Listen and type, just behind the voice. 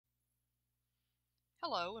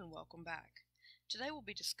Hello and welcome back. Today we'll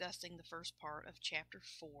be discussing the first part of Chapter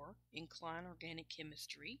 4, Incline Organic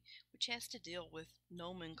Chemistry, which has to deal with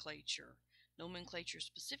nomenclature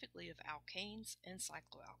specifically of alkanes and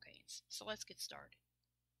cycloalkanes. So let's get started.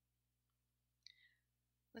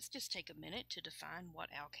 Let's just take a minute to define what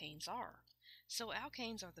alkanes are. So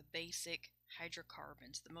alkanes are the basic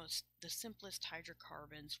hydrocarbons, the simplest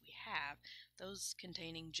hydrocarbons we have, those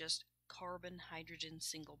containing just carbon-hydrogen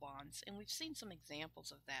single bonds, and we've seen some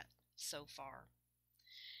examples of that so far.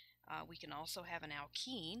 We can also have an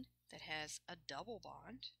alkene that has a double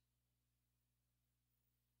bond,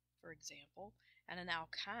 for example, and an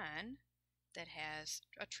alkyne that has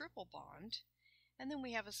a triple bond, and then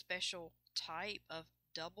we have a special type of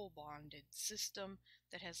double bonded system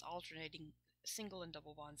that has alternating single and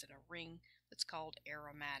double bonds in a ring that's called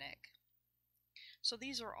aromatic. So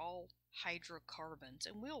these are all hydrocarbons,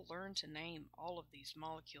 and we'll learn to name all of these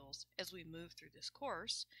molecules as we move through this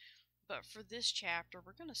course, but for this chapter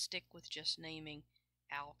we're going to stick with just naming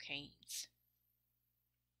alkanes.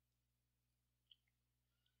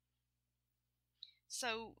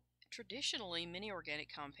 So traditionally, many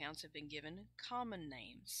organic compounds have been given common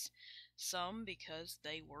names, some because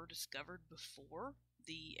they were discovered before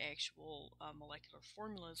the actual molecular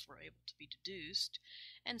formulas were able to be deduced,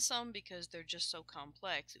 and some because they're just so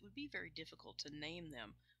complex it would be very difficult to name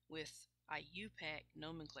them with IUPAC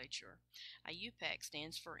nomenclature. IUPAC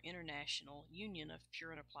stands for International Union of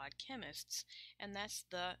Pure and Applied Chemists, and that's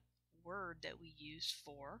the word that we use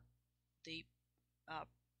for the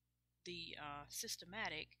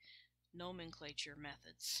systematic nomenclature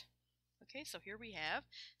methods. Okay, so here we have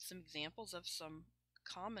some examples of some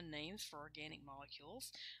common names for organic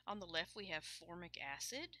molecules. On the left we have formic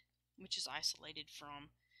acid, which is isolated from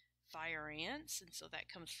fire ants, and so that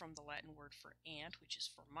comes from the Latin word for ant, which is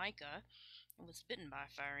formica. I was bitten by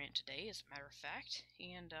a fire ant today, as a matter of fact,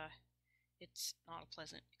 and it's not a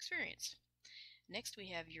pleasant experience. Next we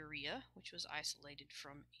have urea, which was isolated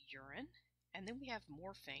from urine. And then we have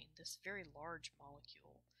morphine, this very large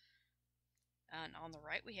molecule. And on the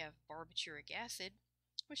right we have barbituric acid,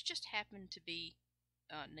 which just happened to be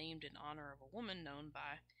named in honor of a woman known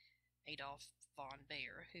by Adolf von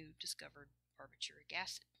Baeyer, who discovered barbituric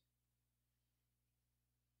acid.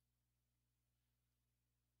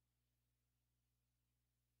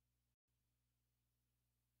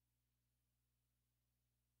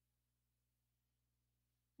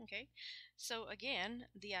 Okay, so again,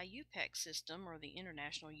 the IUPAC system, or the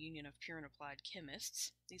International Union of Pure and Applied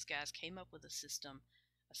Chemists, these guys came up with a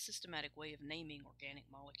systematic way of naming organic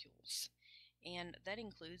molecules. And that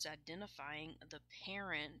includes identifying the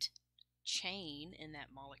parent chain in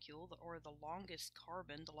that molecule, or the longest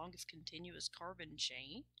carbon, the longest continuous carbon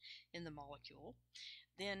chain in the molecule,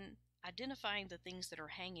 then identifying the things that are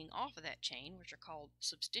hanging off of that chain, which are called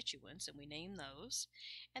substituents, and we name those,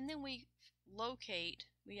 and then we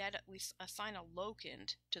assign a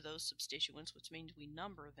locant to those substituents, which means we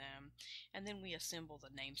number them, and then we assemble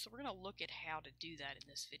the name. So we're going to look at how to do that in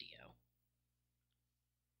this video.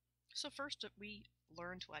 So first we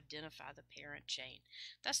learn to identify the parent chain.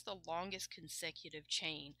 That's the longest consecutive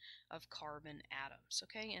chain of carbon atoms.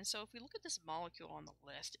 Okay, and so if we look at this molecule on the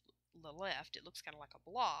left, it looks kind of like a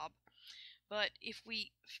blob. But if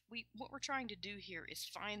what we're trying to do here is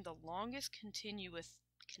find the longest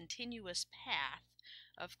continuous path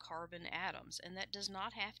of carbon atoms, and that does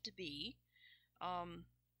not have to be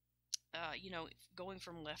going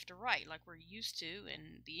from left to right like we're used to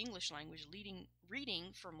in the English language,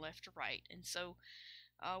 reading from left to right. And so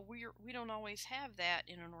we don't always have that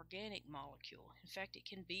in an organic molecule. In fact, it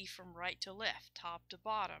can be from right to left, top to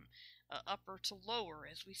bottom, upper to lower,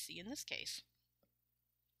 as we see in this case.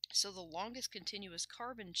 So the longest continuous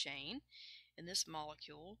carbon chain in this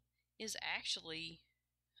molecule is actually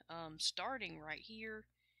starting right here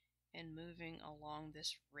and moving along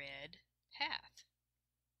this red path.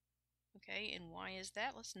 Okay, and why is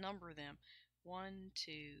that? Let's number them. 1,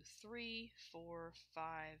 2, 3, 4, 5,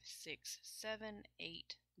 6, 7,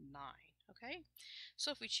 8, 9. Okay,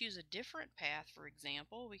 so if we choose a different path, for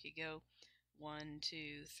example, we could go 1, 2,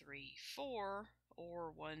 3, 4,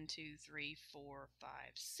 or 1, 2, 3, 4, 5,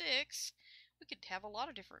 6. We could have a lot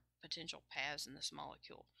of different potential paths in this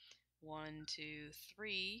molecule. 1, 2,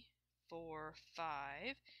 3, 4,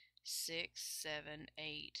 5, 6, 7,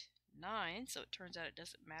 8, 9. So it turns out it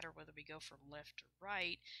doesn't matter whether we go from left to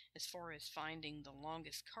right as far as finding the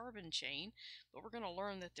longest carbon chain, but we're going to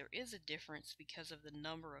learn that there is a difference because of the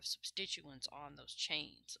number of substituents on those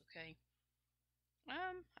chains. Okay,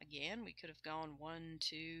 again, we could have gone 1,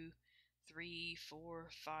 2, 3, 4,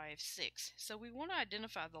 5, 6. So we want to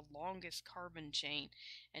identify the longest carbon chain,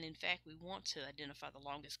 and in fact we want to identify the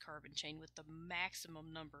longest carbon chain with the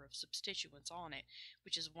maximum number of substituents on it,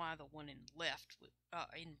 which is why the one in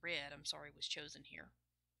red, was chosen here.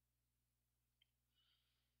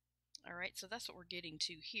 Alright, so that's what we're getting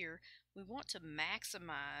to here. We want to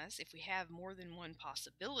maximize, if we have more than one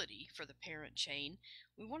possibility for the parent chain,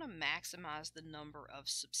 we want to maximize the number of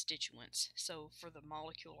substituents. So for the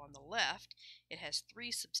molecule on the left, it has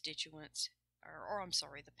 3 substituents,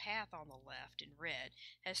 the path on the left in red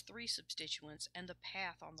has 3 substituents, and the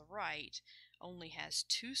path on the right only has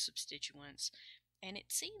 2 substituents. And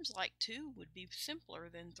it seems like 2 would be simpler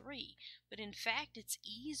than 3, but in fact it's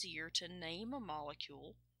easier to name a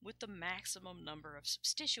molecule with the maximum number of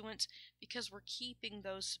substituents because we're keeping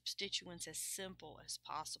those substituents as simple as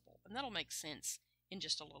possible. And that'll make sense in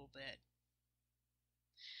just a little bit.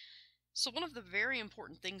 So one of the very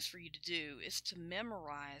important things for you to do is to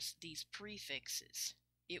memorize these prefixes.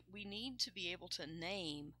 We need to be able to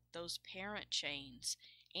name those parent chains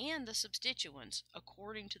and the substituents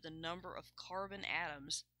according to the number of carbon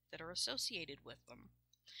atoms that are associated with them.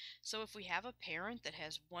 So if we have a parent that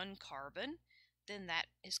has 1 carbon, then that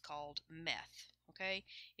is called meth. Okay?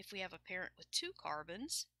 If we have a parent with 2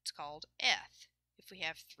 carbons, it's called eth. If we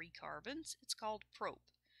have 3 carbons, it's called prop.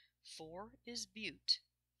 4 is bute.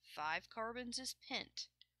 5 carbons is pent.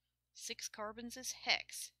 6 carbons is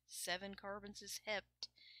hex. 7 carbons is hept.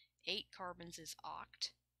 8 carbons is oct.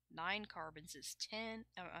 9 carbons is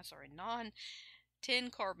non. 10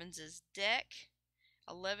 carbons is dec.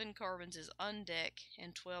 11 carbons is undec.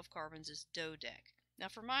 And 12 carbons is dodec. Now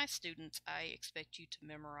for my students, I expect you to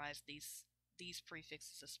memorize these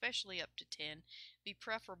prefixes, especially up to 10. Be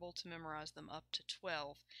preferable to memorize them up to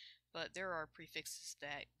 12, but there are prefixes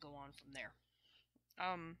that go on from there.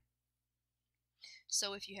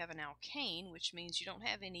 So if you have an alkane, which means you don't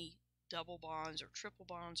have any double bonds or triple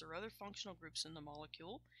bonds or other functional groups in the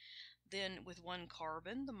molecule, then with 1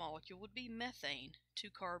 carbon, the molecule would be methane. 2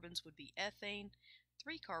 carbons would be ethane.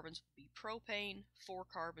 3 carbons would be propane. 4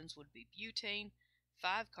 carbons would be butane.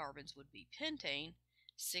 5 carbons would be pentane,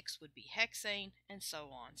 6 would be hexane, and so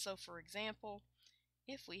on. So for example,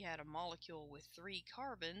 if we had a molecule with 3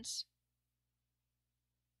 carbons,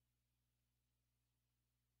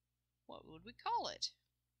 what would we call it?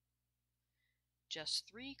 Just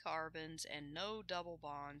 3 carbons and no double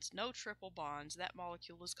bonds, no triple bonds. That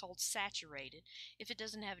molecule is called saturated. If it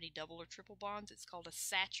doesn't have any double or triple bonds, it's called a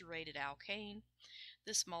saturated alkane.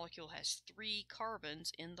 This molecule has 3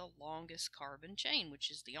 carbons in the longest carbon chain, which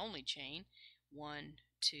is the only chain, 1,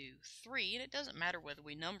 2, 3, and it doesn't matter whether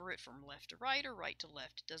we number it from left to right or right to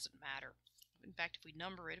left. It doesn't matter. In fact, if we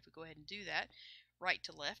number it, if we go ahead and do that, right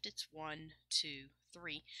to left, it's 1, 2,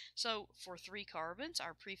 3. So for 3 carbons,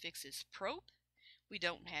 our prefix is prop. We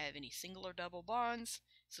don't have any single or double bonds,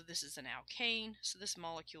 so this is an alkane, so this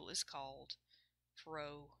molecule is called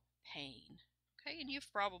propane. Okay, and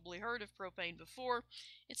you've probably heard of propane before.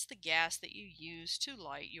 It's the gas that you use to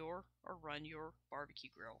light or run your barbecue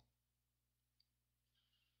grill.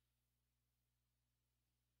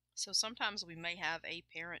 So sometimes we may have a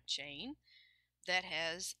parent chain that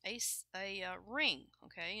has a ring,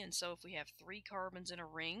 okay? And so if we have 3 carbons in a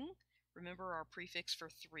ring, remember our prefix for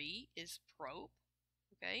 3 is prop,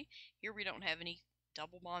 okay? Here we don't have any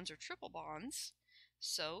double bonds or triple bonds,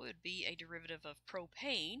 so it would be a derivative of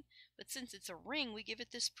propane, but since it's a ring, we give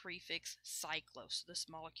it this prefix cyclo. So this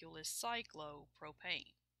molecule is cyclopropane.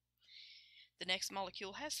 The next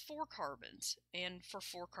molecule has 4 carbons, and for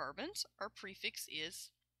 4 carbons, our prefix is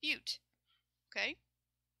bute. Okay?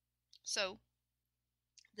 So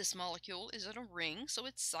this molecule is in a ring, so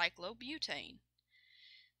it's cyclobutane.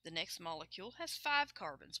 The next molecule has 5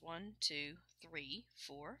 carbons, 1, 2, 3,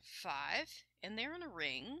 4, 5, and they're in a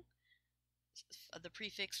ring. The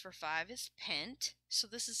prefix for 5 is pent, so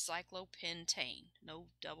this is cyclopentane. No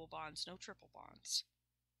double bonds, no triple bonds.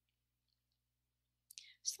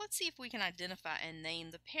 So let's see if we can identify and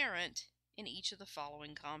name the parent in each of the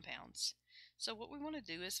following compounds. So what we want to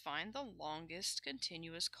do is find the longest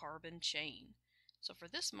continuous carbon chain. So for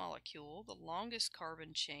this molecule, the longest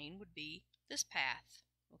carbon chain would be this path.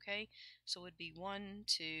 Okay, so it would be 1,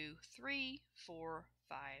 2, 3, 4,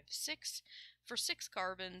 5, 6. For 6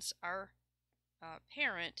 carbons, our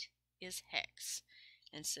parent is hex,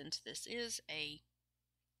 and since this is an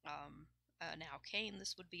alkane,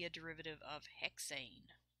 this would be a derivative of hexane.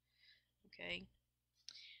 Okay.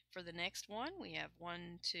 For the next one, we have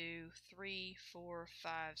 1, 2, 3, 4,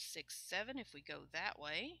 5, 6, 7. If we go that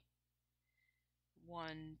way,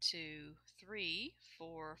 1, 2, 3,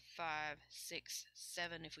 4, 5, 6,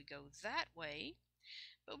 7. If we go that way.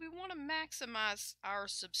 but we want to maximize our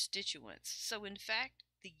substituents. So in fact,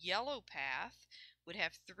 the yellow path would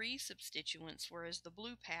have 3 substituents, whereas the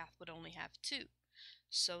blue path would only have 2.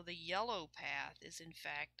 So the yellow path is in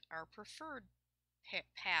fact our preferred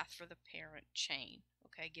path for the parent chain,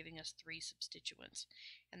 okay, giving us 3 substituents.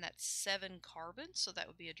 And that's 7 carbons, so that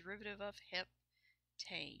would be a derivative of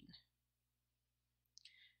heptane.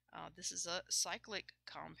 This is a cyclic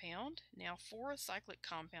compound. Now for a cyclic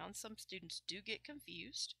compound, some students do get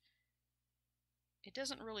confused. It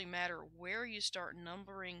doesn't really matter where you start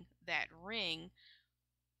numbering that ring,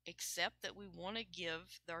 except that we want to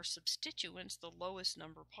give our substituents the lowest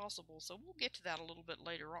number possible. So we'll get to that a little bit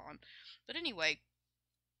later on. But anyway,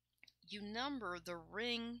 you number the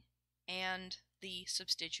ring and the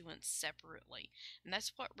substituents separately, and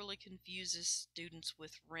that's what really confuses students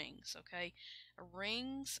with rings. Okay,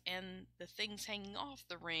 rings and the things hanging off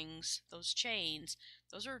the rings, those chains,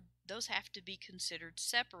 those have to be considered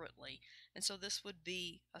separately. And so this would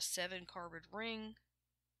be a 7-carbon ring.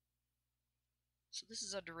 So this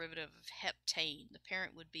is a derivative of heptane. The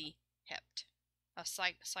parent would be hept, a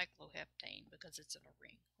cycloheptane, because it's in a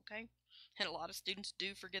ring. Okay, and a lot of students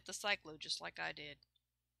do forget the cyclo, just like I did.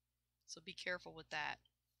 So be careful with that.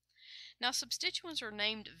 Now substituents are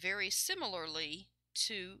named very similarly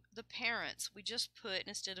to the parents. We just put,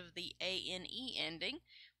 instead of the ANE ending,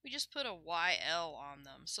 we just put a YL on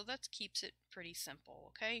them. So that keeps it pretty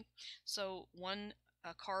simple, okay? So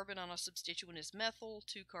a carbon on a substituent is methyl,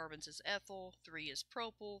 2 carbons is ethyl, 3 is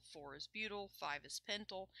propyl, 4 is butyl, 5 is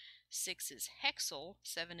pentyl, 6 is hexyl,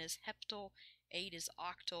 7 is heptyl, 8 is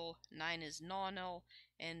octyl, 9 is nonyl,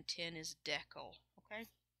 and 10 is decyl, okay?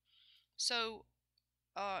 So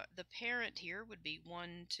the parent here would be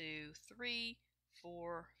 1, 2, 3,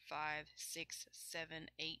 4, 5, 6, 7,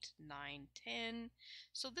 8, 9, 10.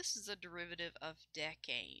 So this is a derivative of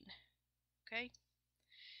decane. Okay.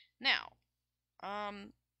 Now,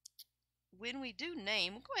 when we do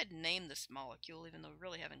name, we'll go ahead and name this molecule, even though we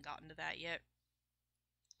really haven't gotten to that yet.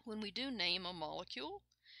 When we do name a molecule,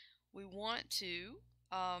 we want to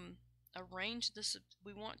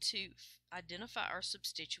we want to identify our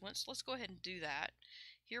substituents. Let's go ahead and do that.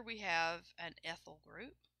 Here we have an ethyl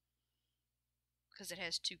group because it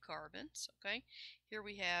has 2 carbons, okay? Here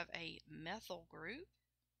we have a methyl group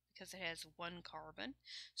because it has 1 carbon.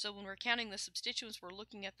 So when we're counting the substituents, we're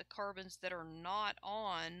looking at the carbons that are not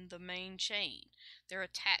on the main chain. They're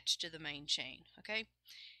attached to the main chain, okay?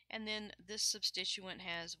 And then this substituent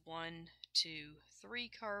has 1, 2, 3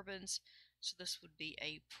 carbons. So this would be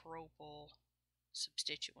a propyl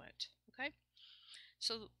substituent, okay?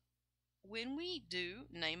 So when we do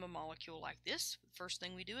name a molecule like this, the first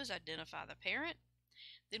thing we do is identify the parent.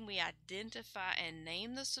 Then we identify and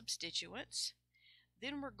name the substituents.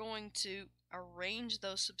 Then we're going to arrange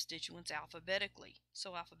those substituents alphabetically.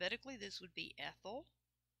 So alphabetically, this would be ethyl,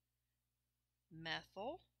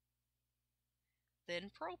 methyl, then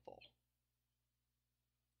propyl,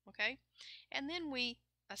 okay? And then we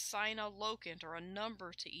assign a locant or a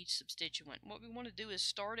number to each substituent. What we want to do is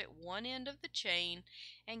start at one end of the chain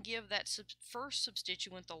and give that first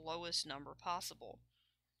substituent the lowest number possible.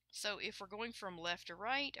 So if we're going from left to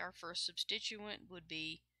right, our first substituent would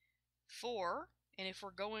be 4, and if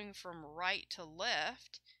we're going from right to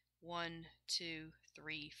left, 1, 2,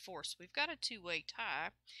 3, 4. So we've got a two-way tie.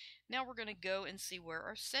 Now we're going to go and see where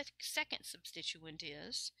our second substituent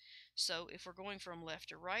is. So if we're going from left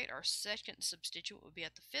to right, our second substituent would be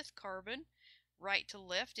at the 5th carbon. Right to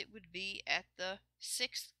left, it would be at the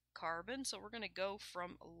 6th carbon. So we're going to go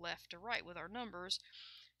from left to right with our numbers.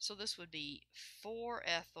 So this would be 4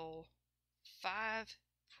 ethyl, 5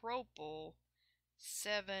 propyl,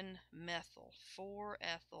 7 methyl. 4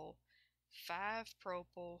 ethyl, 5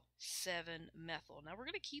 propyl, 7 methyl. Now we're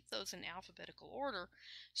going to keep those in alphabetical order.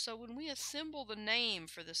 So when we assemble the name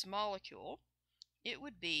for this molecule, it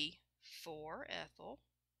would be 4 ethyl,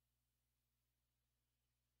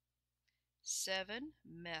 7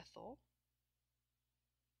 methyl,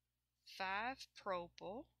 5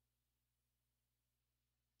 propyl,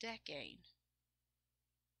 decane.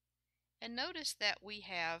 And notice that we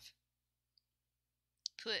have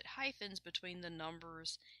put hyphens between the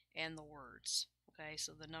numbers and the words. Okay,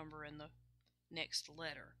 so the number and the next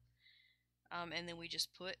letter. And then we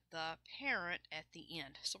just put the parent at the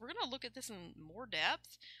end. So we're going to look at this in more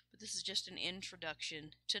depth, but this is just an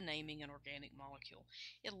introduction to naming an organic molecule.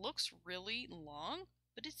 It looks really long,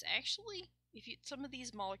 but it's actually, some of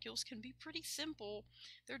these molecules can be pretty simple.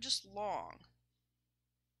 They're just long.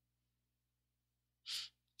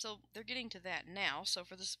 So they're getting to that now. So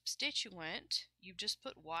for the substituent, you just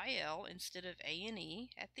put YL instead of ANE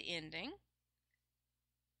at the ending.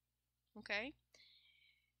 Okay.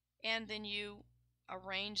 and then you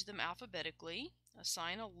arrange them alphabetically,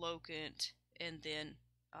 assign a locant, and then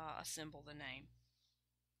assemble the name.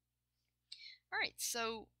 Alright,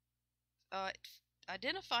 so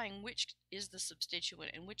identifying which is the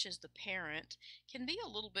substituent and which is the parent can be a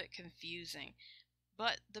little bit confusing,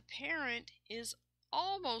 but the parent is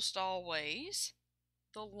almost always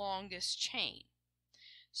the longest chain.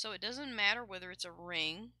 So it doesn't matter whether it's a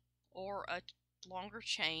ring or a longer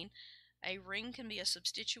chain. A ring can be a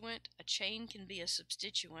substituent, a chain can be a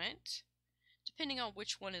substituent, depending on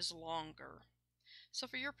which one is longer. So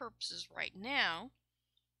for your purposes right now,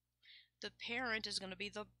 the parent is going to be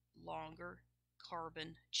the longer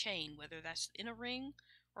carbon chain, whether that's in a ring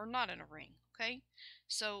or not in a ring. Okay,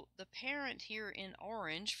 so the parent here in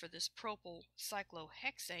orange for this propyl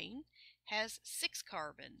cyclohexane has 6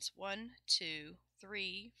 carbons, 1, 2,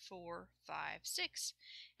 3, 4, 5, 6,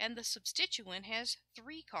 and the substituent has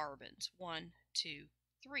 3 carbons, 1, 2,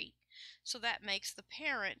 3. So that makes the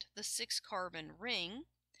parent the 6 carbon ring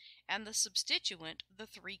and the substituent the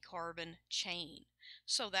 3 carbon chain.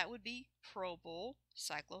 So that would be propyl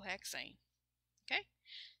cyclohexane. Okay,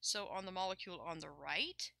 so on the molecule on the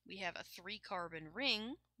right, we have a 3 carbon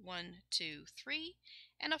ring, 1, 2, 3,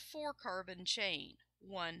 and a 4 carbon chain,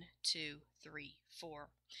 1, 2, 3, 4.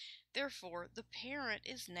 Therefore, the parent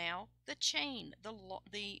is now the chain,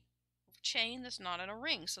 the chain that's not in a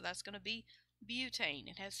ring. So that's going to be butane.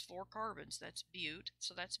 It has 4 carbons. That's but,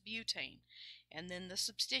 so that's butane. And then the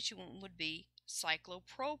substituent would be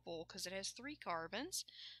cyclopropyl because it has 3 carbons.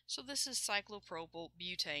 So this is cyclopropyl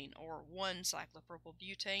butane, or 1-cyclopropyl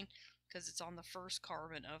butane, because it's on the first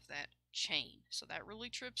carbon of that chain. So that really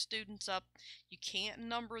trips students up. You can't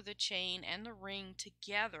number the chain and the ring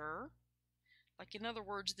together. Like, in other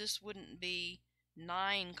words, this wouldn't be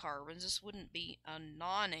 9 carbons. This wouldn't be a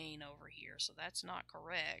nonane over here. So that's not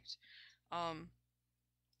correct.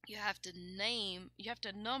 You have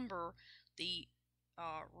to number the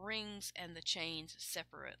rings and the chains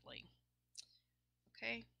separately.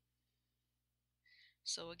 Okay.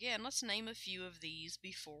 So again, let's name a few of these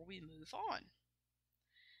before we move on.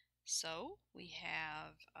 So we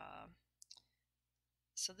have,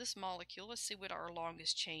 so this molecule, let's see what our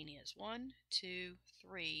longest chain is. 1, 2,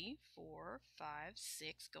 3, 4, 5,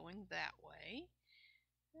 6, going that way.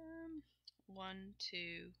 1,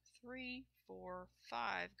 2, 3, 4,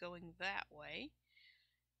 5, going that way.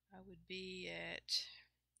 I would be at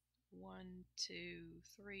 1, 2,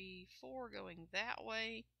 3, 4, going that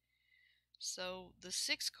way. So the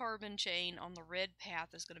 6 carbon chain on the red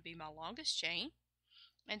path is going to be my longest chain.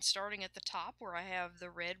 And starting at the top where I have the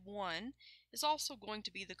red 1 is also going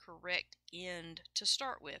to be the correct end to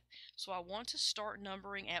start with. So I want to start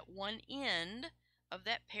numbering at one end of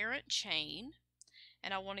that parent chain,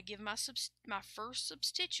 and I want to give my first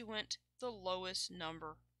substituent the lowest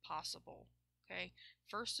number possible. Okay,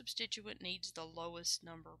 first substituent needs the lowest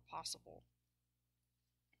number possible.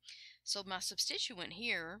 So my substituent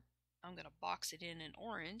here, I'm going to box it in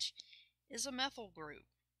orange, is a methyl group.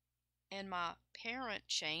 And my parent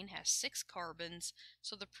chain has 6 carbons,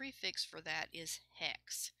 so the prefix for that is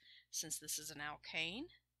hex. Since this is an alkane,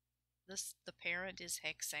 the parent is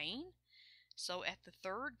hexane. So at the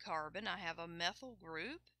 3rd carbon, I have a methyl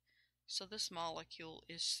group. So this molecule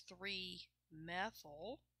is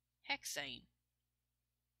 3-methyl hexane.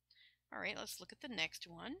 Alright, let's look at the next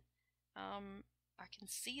one. I can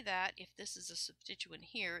see that if this is a substituent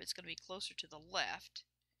here, it's going to be closer to the left,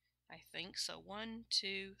 I think. So 1,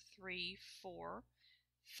 2, 3, 4,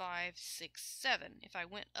 5, 6, 7. If I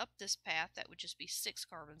went up this path, that would just be 6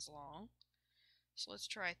 carbons long. So let's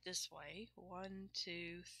try it this way. 1,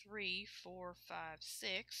 2, 3, 4, 5,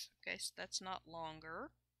 6. Okay, so that's not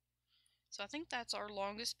longer. So I think that's our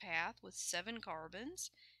longest path with 7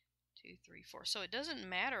 carbons. 2, 3, 4. So it doesn't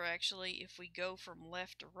matter actually if we go from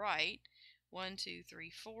left to right. 1, 2, 3,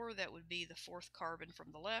 4. That would be the 4th carbon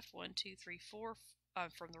from the left. 1, 2, 3, 4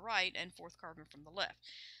 from the right, and 4th carbon from the left.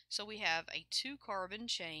 So we have a 2 carbon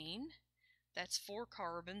chain. That's 4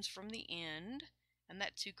 carbons from the end, and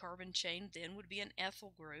that 2 carbon chain then would be an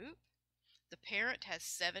ethyl group. The parent has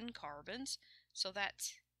 7 carbons, so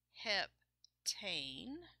that's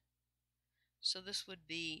heptane. So this would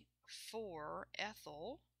be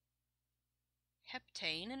 4-ethyl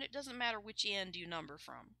heptane, and it doesn't matter which end you number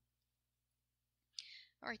from.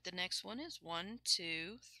 Alright, the next one is 1,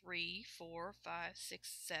 2, 3, 4, 5,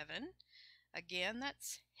 6, 7. Again,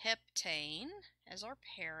 that's heptane as our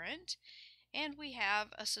parent. And we have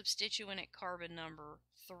a substituent at carbon number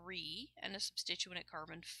 3 and a substituent at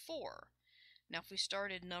carbon 4. Now if we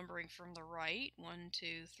started numbering from the right, 1,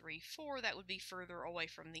 2, 3, 4, that would be further away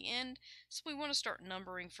from the end. So we want to start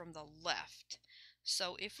numbering from the left.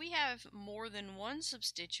 So if we have more than one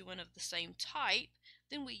substituent of the same type,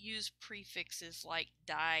 then we use prefixes like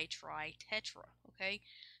di, tri, tetra, okay?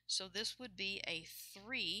 So this would be a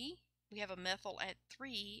 3. We have a methyl at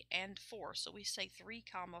 3 and 4. So we say 3,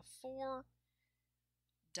 4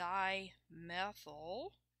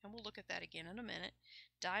 dimethyl, and we'll look at that again in a minute,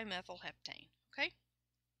 dimethylheptane, okay?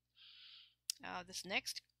 This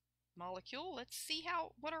next molecule, let's see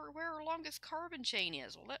where our longest carbon chain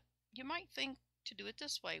is. Well, you might think to do it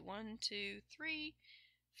this way: 1, 2, 3,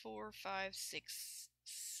 4, 5, 6.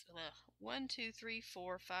 1, 2, 3,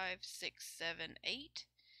 4, 5, 6, 7, 8.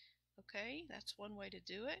 Okay, that's one way to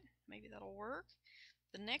do it. Maybe that'll work.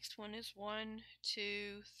 The next one is 1,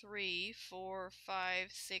 2, 3, 4,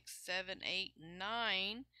 5, 6, 7, 8,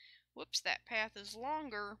 9. Whoops, that path is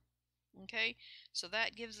longer. Okay, so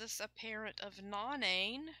that gives us a parent of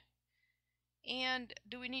nonane. And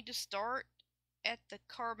do we need to start at the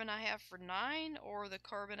carbon I have for 9 or the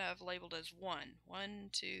carbon I've labeled as 1? 1,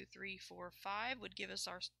 2, 3, 4, 5 would give us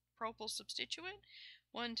our propyl substituent.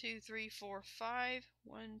 1, 2, 3, 4, 5.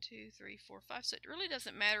 1, 2, 3, 4, 5. So it really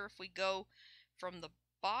doesn't matter if we go from the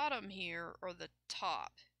bottom here or the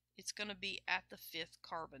top. It's going to be at the 5th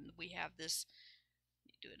carbon. We have this,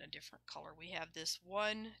 do it in a different color. We have this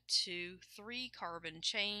 1, 2, 3 carbon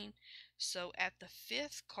chain. So at the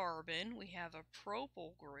 5th carbon, we have a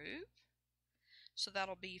propyl group. So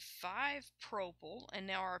that'll be 5 propyl, and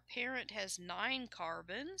now our parent has 9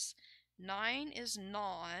 carbons. 9 is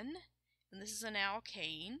non, and this is an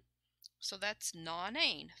alkane, so that's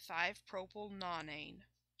nonane, 5 propyl nonane.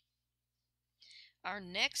 Our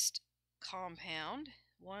next compound,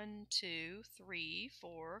 1, 2, 3,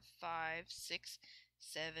 4, 5, 6,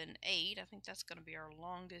 7, 8. I think that's going to be our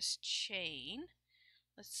longest chain.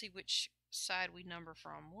 Let's see which side we number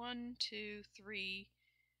from. 1, 2, 3,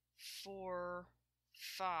 4,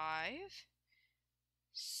 5,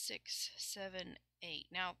 6, 7, 8.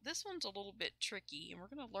 Now this one's a little bit tricky, and we're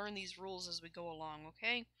going to learn these rules as we go along,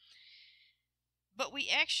 okay? But we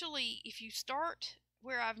actually, if you start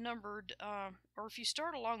where I've numbered, or if you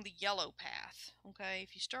start along the yellow path, okay,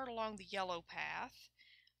 if you start along the yellow path,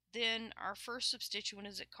 then our first substituent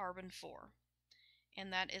is at carbon 4,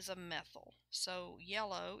 and that is a methyl. So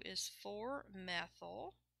yellow is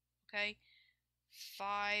 4-methyl, okay,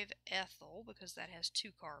 5-ethyl, because that has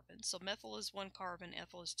 2 carbons. So methyl is 1 carbon,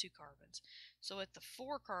 ethyl is 2 carbons. So at the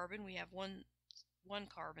 4 carbon, we have one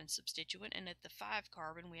carbon substituent, and at the 5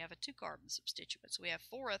 carbon, we have a 2 carbon substituent. So we have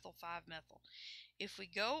 4-ethyl, 5-methyl. If we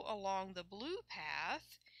go along the blue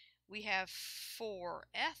path, we have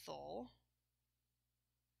 4-ethyl,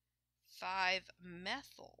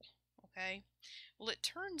 5-methyl, okay? Well, it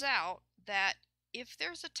turns out that if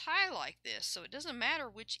there's a tie like this, so it doesn't matter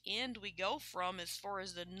which end we go from as far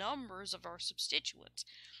as the numbers of our substituents,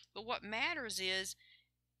 but what matters is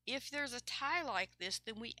if there's a tie like this,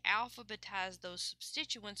 then we alphabetize those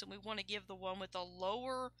substituents, and we want to give the one with the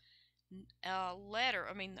lower letter,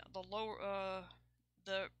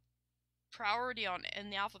 the priority in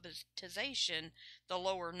the alphabetization, the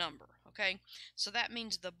lower number, okay? So that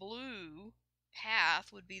means the blue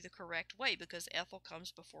path would be the correct way because ethyl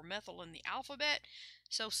comes before methyl in the alphabet.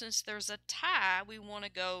 So since there's a tie, we want to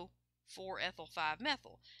go 4-ethyl,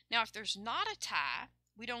 5-methyl. Now if there's not a tie,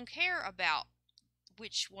 we don't care about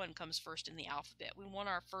which one comes first in the alphabet. We want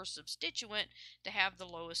our first substituent to have the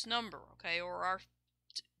lowest number, okay, or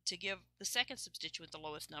to give the second substituent the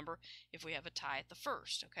lowest number if we have a tie at the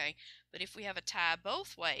first, okay? But if we have a tie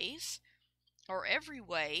both ways, or every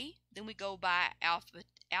way, then we go by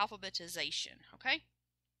alphabetization, okay?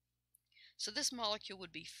 So this molecule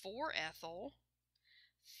would be 4-ethyl,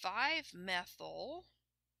 5-methyl,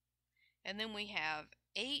 and then we have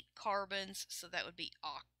 8 carbons, so that would be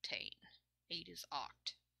octane. 8 is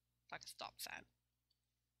oct, like a stop sign.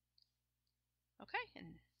 Okay,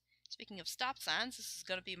 and speaking of stop signs, this is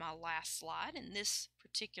going to be my last slide in this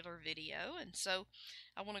particular video, and so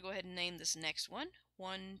I want to go ahead and name this next one.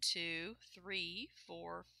 1, 2, 3,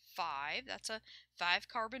 4, 5. That's a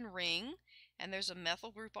 5-carbon ring, and there's a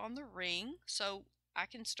methyl group on the ring, so I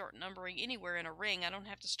can start numbering anywhere in a ring. I don't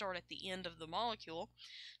have to start at the end of the molecule.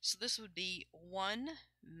 So this would be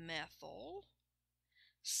 1-methyl,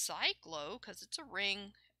 cyclo, because it's a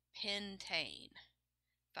ring, pentane.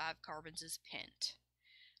 5 carbons is pent.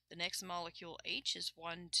 The next molecule, H, is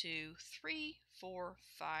 1, 2, 3, 4,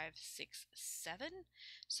 5, 6, 7.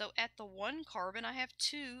 So at the 1 carbon, I have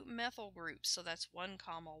 2 methyl groups. So that's 1,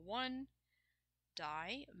 1,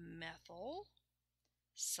 dimethyl,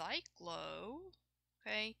 cyclo,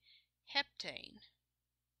 okay, heptane.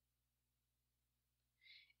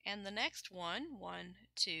 And the next one, 1,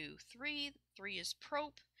 2, 3, 3 is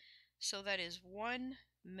prop, So that is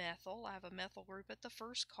 1-methyl. I have a methyl group at the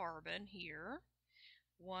first carbon here.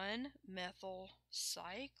 1-methyl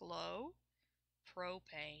cyclopropane.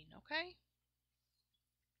 Okay?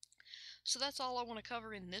 So that's all I want to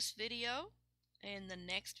cover in this video. In the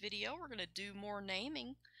next video, we're going to do more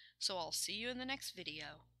naming. So I'll see you in the next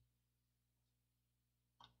video.